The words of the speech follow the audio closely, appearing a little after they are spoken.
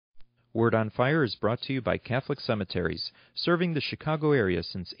Word on Fire is brought to you by Catholic Cemeteries, serving the Chicago area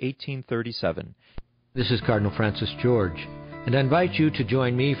since 1837. This is Cardinal Francis George, and I invite you to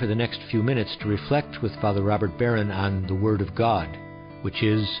join me for the next few minutes to reflect with Father Robert Barron on the Word of God, which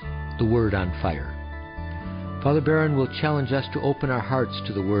is the Word on Fire. Father Barron will challenge us to open our hearts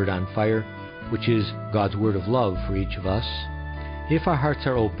to the Word on Fire, which is God's word of love for each of us. If our hearts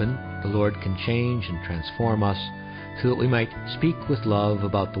are open, the Lord can change and transform us so that we might speak with love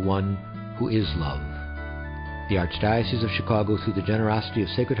about the one who is love. The Archdiocese of Chicago, through the generosity of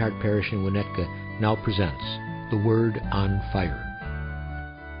Sacred Heart Parish in Winnetka, now presents the Word on Fire.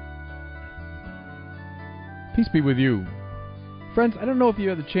 Peace be with you. Friends, I don't know if you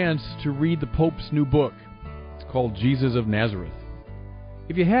had the chance to read the Pope's new book. It's called Jesus of Nazareth.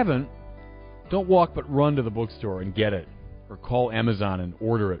 If you haven't, don't walk but run to the bookstore and get it, or call Amazon and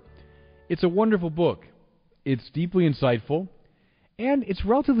order it. It's a wonderful book. It's deeply insightful, and it's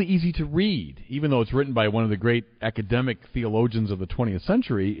relatively easy to read. Even though it's written by one of the great academic theologians of the 20th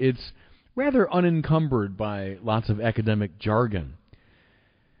century, it's rather unencumbered by lots of academic jargon.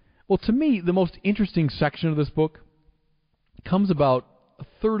 Well, to me, the most interesting section of this book comes about a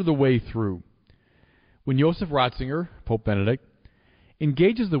third of the way through, when Joseph Ratzinger, Pope Benedict,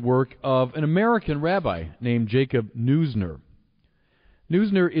 engages the work of an American rabbi named Jacob NEUSNER.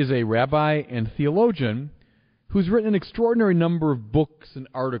 NEUSNER is a rabbi and theologian who's written an extraordinary number of books and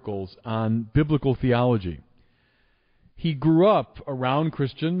articles on biblical theology. He grew up around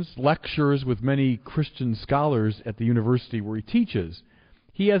Christians, lectures with many Christian scholars at the university where he teaches.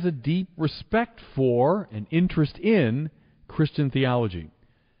 He has a deep respect for and interest in Christian theology.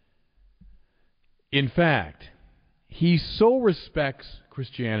 In fact, he so respects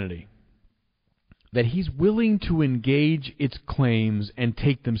Christianity that he's willing to engage its claims and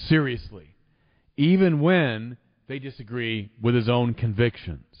take them seriously, even when they disagree with his own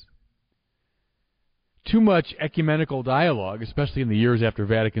convictions. Too much ecumenical dialogue, especially in the years after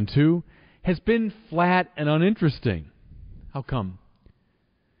Vatican II, has been flat and uninteresting. How come?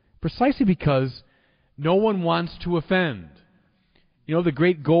 Precisely because no one wants to offend. You know, the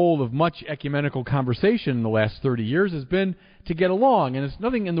great goal of much ecumenical conversation in the last 30 years has been to get along, and there's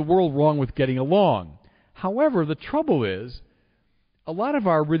nothing in the world wrong with getting along. However, the trouble is, a lot of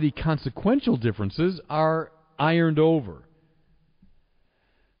our really consequential differences are ironed over.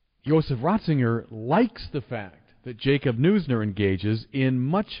 Joseph Ratzinger likes the fact that Jacob NEUSNER engages in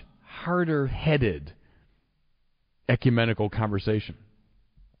much harder-headed ecumenical conversation.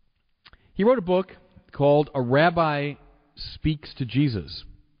 He wrote a book called A Rabbi Speaks to Jesus,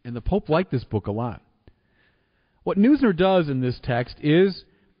 and the Pope liked this book a lot. What NEUSNER does in this text is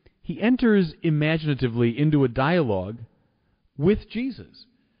he enters imaginatively into a dialogue with Jesus.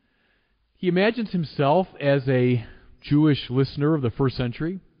 He imagines himself as a Jewish listener of the first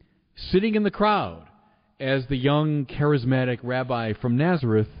century, sitting in the crowd as the young charismatic rabbi from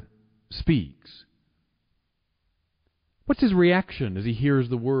Nazareth speaks. What's his reaction as he hears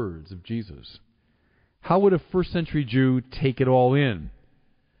the words of Jesus? How would a first century Jew take it all in?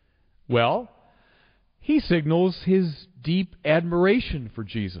 Well, he signals his deep admiration for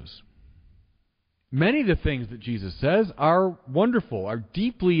Jesus. Many of the things that Jesus says are wonderful, are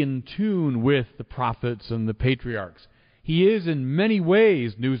deeply in tune with the prophets and the patriarchs. He is in many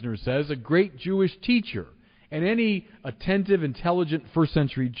ways, NEUSNER says, a great Jewish teacher, and any attentive, intelligent first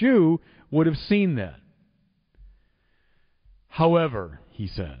century Jew would have seen that. However, he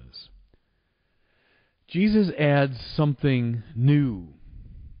says, Jesus adds something new,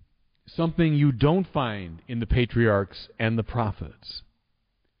 something you don't find in the patriarchs and the prophets.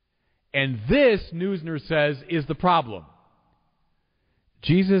 And this, NEUSNER says, is the problem.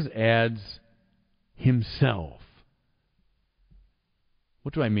 Jesus adds himself.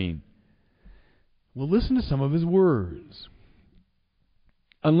 What do I mean? Well, listen to some of his words.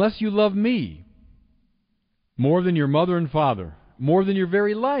 Unless you love me more than your mother and father, more than your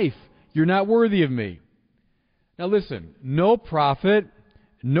very life, you're not worthy of me. Now listen, no prophet,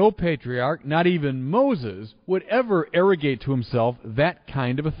 no patriarch, not even Moses, would ever arrogate to himself that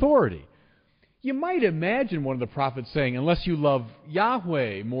kind of authority. You might imagine one of the prophets saying, unless you love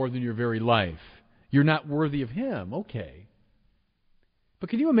Yahweh more than your very life, you're not worthy of him. Okay. But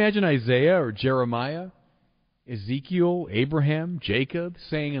can you imagine Isaiah or Jeremiah, Ezekiel, Abraham, Jacob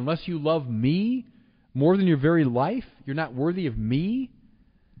saying, unless you love me more than your very life, you're not worthy of me?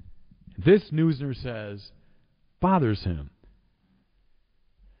 This, NEUSNER says, bothers him.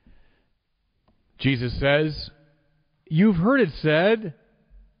 Jesus says, you've heard it said,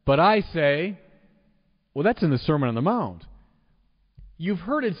 but I say, well, that's in the Sermon on the Mount. You've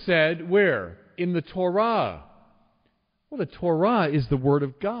heard it said, where? In the Torah. Well, the Torah is the Word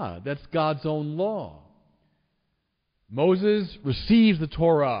of God. That's God's own law. Moses receives the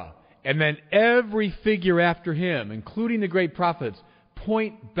Torah, and then every figure after him, including the great prophets,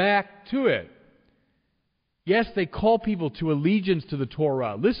 point back to it. Yes, they call people to allegiance to the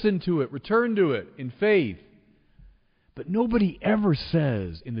Torah, listen to it, return to it in faith. But nobody ever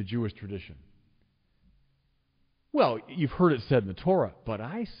says in the Jewish tradition, well, you've heard it said in the Torah, but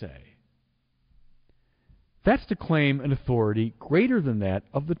I say. That's to claim an authority greater than that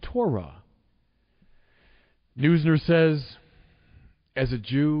of the Torah. NEUSNER says, as a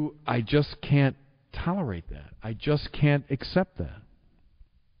Jew, I just can't tolerate that. I just can't accept that.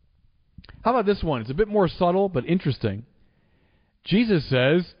 How about this one? It's a bit more subtle, but interesting. Jesus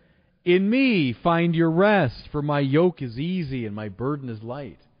says, in me find your rest, for my yoke is easy and my burden is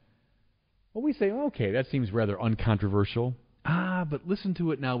light. Well, we say, okay, that seems rather uncontroversial. But listen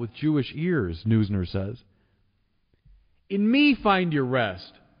to it now with Jewish ears, NEUSNER says. In me find your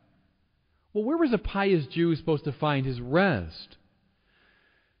rest. Well, where was a pious Jew supposed to find his rest?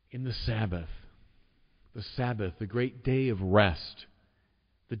 In the Sabbath. The Sabbath, the great day of rest.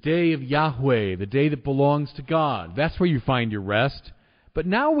 The day of Yahweh, the day that belongs to God. That's where you find your rest. But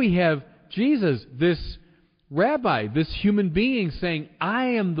now we have Jesus, this rabbi, this human being, saying, I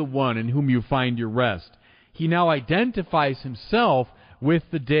am the one in whom you find your rest. He now identifies himself with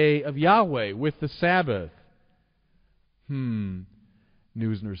the day of Yahweh, with the Sabbath.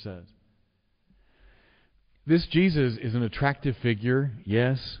 NEUSNER says. This Jesus is an attractive figure,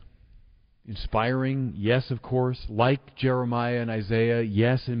 yes. Inspiring, yes, of course. Like Jeremiah and Isaiah,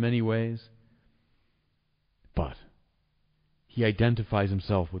 yes, in many ways. But he identifies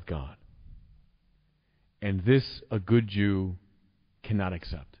himself with God. And this a good Jew cannot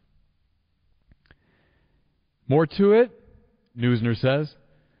accept. More to it, NEUSNER says.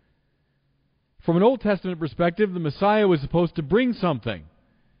 From an Old Testament perspective, the Messiah was supposed to bring something,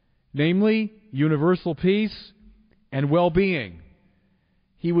 namely universal peace and well-being.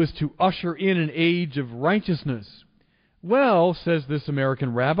 He was to usher in an age of righteousness. Well, says this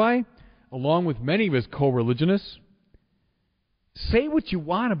American rabbi, along with many of his co-religionists, say what you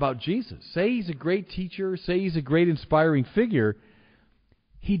want about Jesus. Say he's a great teacher. Say he's a great inspiring figure.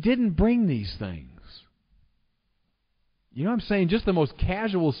 He didn't bring these things. You know what I'm saying? Just the most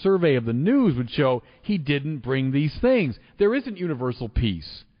casual survey of the news would show he didn't bring these things. There isn't universal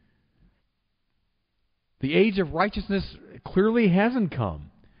peace. The age of righteousness clearly hasn't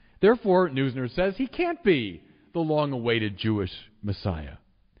come. Therefore, NEUSNER says he can't be the long-awaited Jewish Messiah.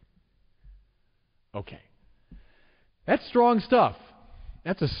 Okay. That's strong stuff.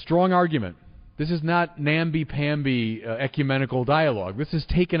 That's a strong argument. This is not namby-pamby ecumenical dialogue. This has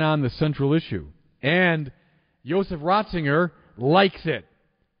taken on the central issue. And Joseph Ratzinger likes it.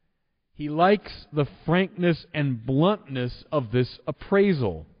 He likes the frankness and bluntness of this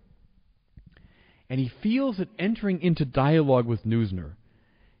appraisal. And he feels that entering into dialogue with NEUSNER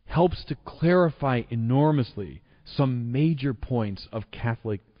helps to clarify enormously some major points of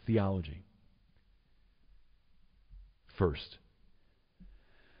Catholic theology. First,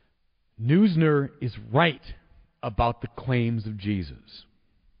 NEUSNER is right about the claims of Jesus,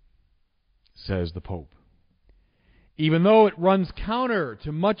 says the Pope. Even though it runs counter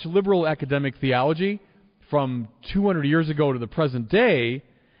to much liberal academic theology from 200 years ago to the present day,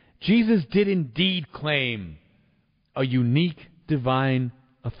 Jesus did indeed claim a unique divine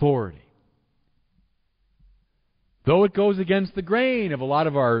authority. Though it goes against the grain of a lot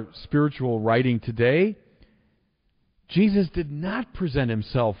of our spiritual writing today, Jesus did not present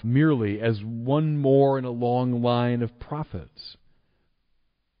himself merely as one more in a long line of prophets.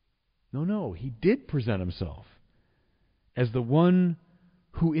 No, he did present himself as the one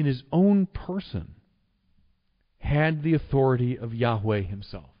who in his own person had the authority of Yahweh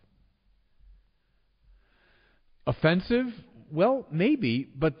himself. Offensive? Well, maybe,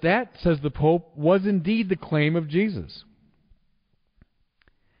 but that, says the Pope, was indeed the claim of Jesus.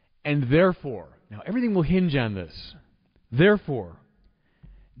 And therefore, now everything will hinge on this. Therefore,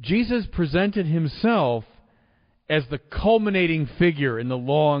 Jesus presented himself as the culminating figure in the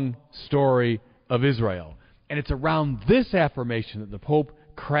long story of Israel. And it's around this affirmation that the Pope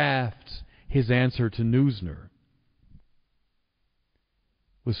crafts his answer to NEUSNER.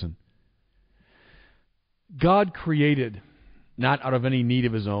 Listen. God created not out of any need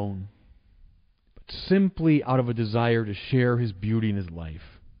of his own, but simply out of a desire to share his beauty in his life.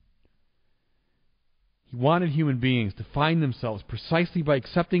 He wanted human beings to find themselves precisely by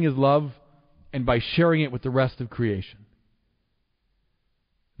accepting his love and by sharing it with the rest of creation.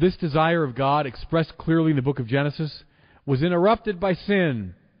 This desire of God, expressed clearly in the book of Genesis, was interrupted by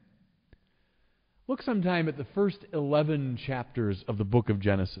sin. Look sometime at the first 11 chapters of the book of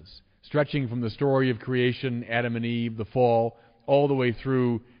Genesis, stretching from the story of creation, Adam and Eve, the fall, all the way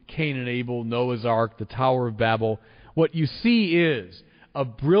through Cain and Abel, Noah's Ark, the Tower of Babel. What you see is a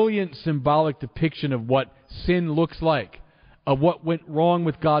brilliant symbolic depiction of what sin looks like, of what went wrong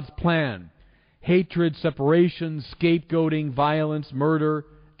with God's plan. Hatred, separation, scapegoating, violence, murder,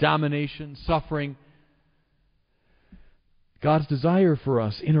 domination, suffering. God's desire for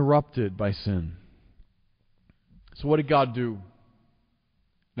us interrupted by sin. So what did God do?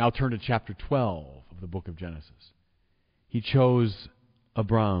 Now turn to chapter 12 of the book of Genesis. He chose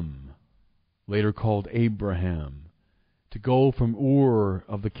Abram, later called Abraham, to go from Ur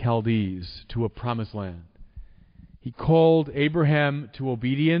of the Chaldees to a promised land. He called Abraham to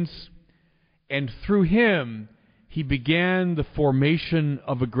obedience, and through him he began the formation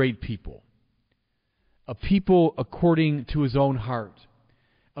of a great people. A people according to his own heart.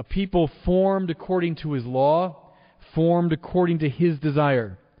 A people formed according to his law, formed according to his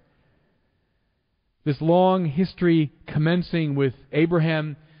desire. This long history commencing with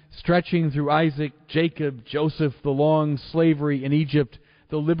Abraham, stretching through Isaac, Jacob, Joseph, the long slavery in Egypt,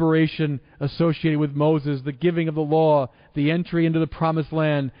 the liberation associated with Moses, the giving of the law, the entry into the promised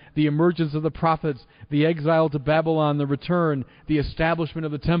land, the emergence of the prophets, the exile to Babylon, the return, the establishment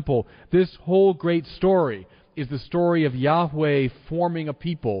of the temple. This whole great story is the story of Yahweh forming a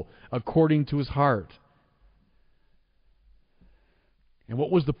people according to his heart. And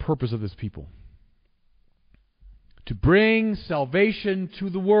what was the purpose of this people? To bring salvation to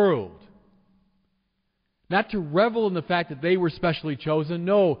the world. Not to revel in the fact that they were specially chosen,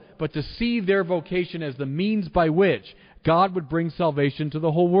 no, but to see their vocation as the means by which God would bring salvation to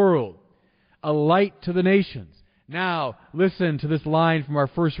the whole world. A light to the nations. Now, listen to this line from our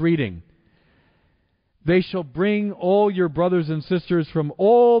first reading. They shall bring all your brothers and sisters from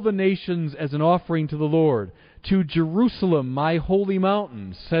all the nations as an offering to the Lord. To Jerusalem, my holy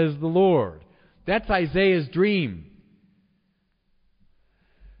mountain, says the Lord. That's Isaiah's dream.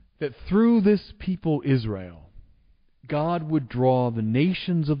 That through this people Israel, God would draw the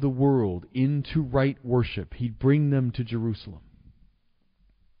nations of the world into right worship. He'd bring them to Jerusalem.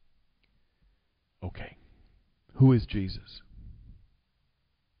 Okay, who is Jesus?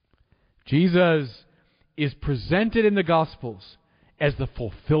 Jesus is presented in the Gospels as the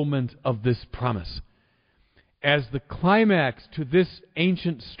fulfillment of this promise, as the climax to this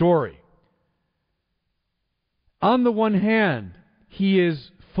ancient story. On the one hand, he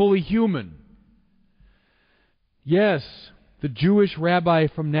is fully human. Yes, the Jewish rabbi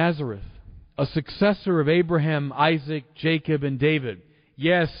from Nazareth, a successor of Abraham, Isaac, Jacob, and David.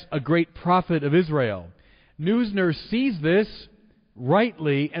 Yes, a great prophet of Israel. NEUSNER sees this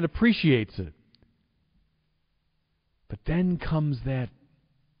rightly and appreciates it. But then comes that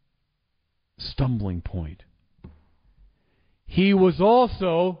stumbling point. He was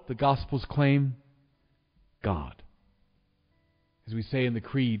also, the Gospels claim, God. As we say in the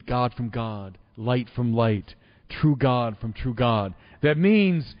Creed, God from God, light from light, true God from true God. That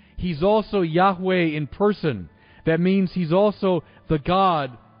means he's also Yahweh in person. That means he's also the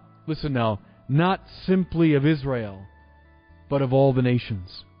God, listen now, not simply of Israel, but of all the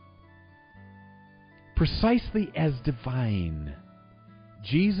nations. Precisely as divine,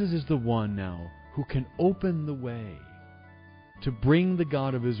 Jesus is the one now who can open the way to bring the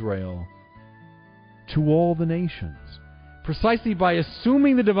God of Israel to all the nations. Precisely by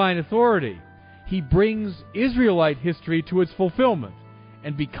assuming the divine authority, he brings Israelite history to its fulfillment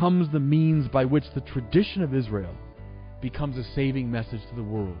and becomes the means by which the tradition of Israel becomes a saving message to the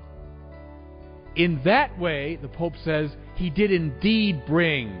world. In that way, the Pope says, he did indeed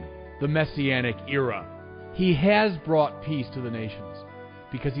bring the Messianic era. He has brought peace to the nations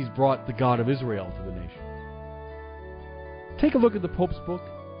because he's brought the God of Israel to the nations. Take a look at the Pope's book,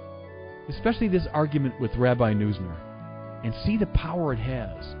 especially this argument with Rabbi NEUSNER, and see the power it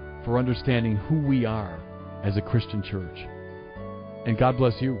has for understanding who we are as a Christian church. And God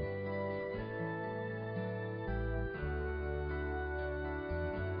bless you.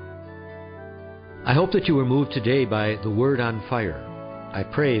 I hope that you were moved today by the Word on Fire. I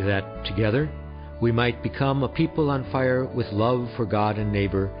pray that, together, we might become a people on fire with love for God and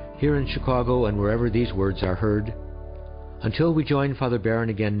neighbor here in Chicago and wherever these words are heard. Until we join Father Barron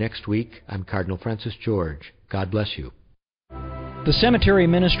again next week, I'm Cardinal Francis George. God bless you. The cemetery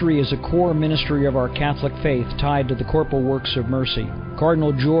ministry is a core ministry of our Catholic faith tied to the corporal works of mercy.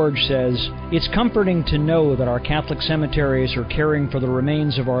 Cardinal George says, "It's comforting to know that our Catholic cemeteries are caring for the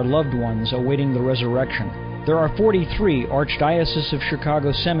remains of our loved ones awaiting the resurrection. There are 43 Archdiocese of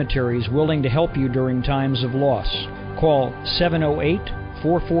Chicago cemeteries willing to help you during times of loss. Call 708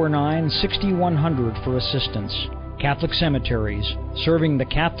 449-6100 for assistance. Catholic Cemeteries, serving the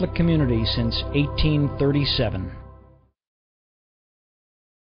Catholic community since 1837.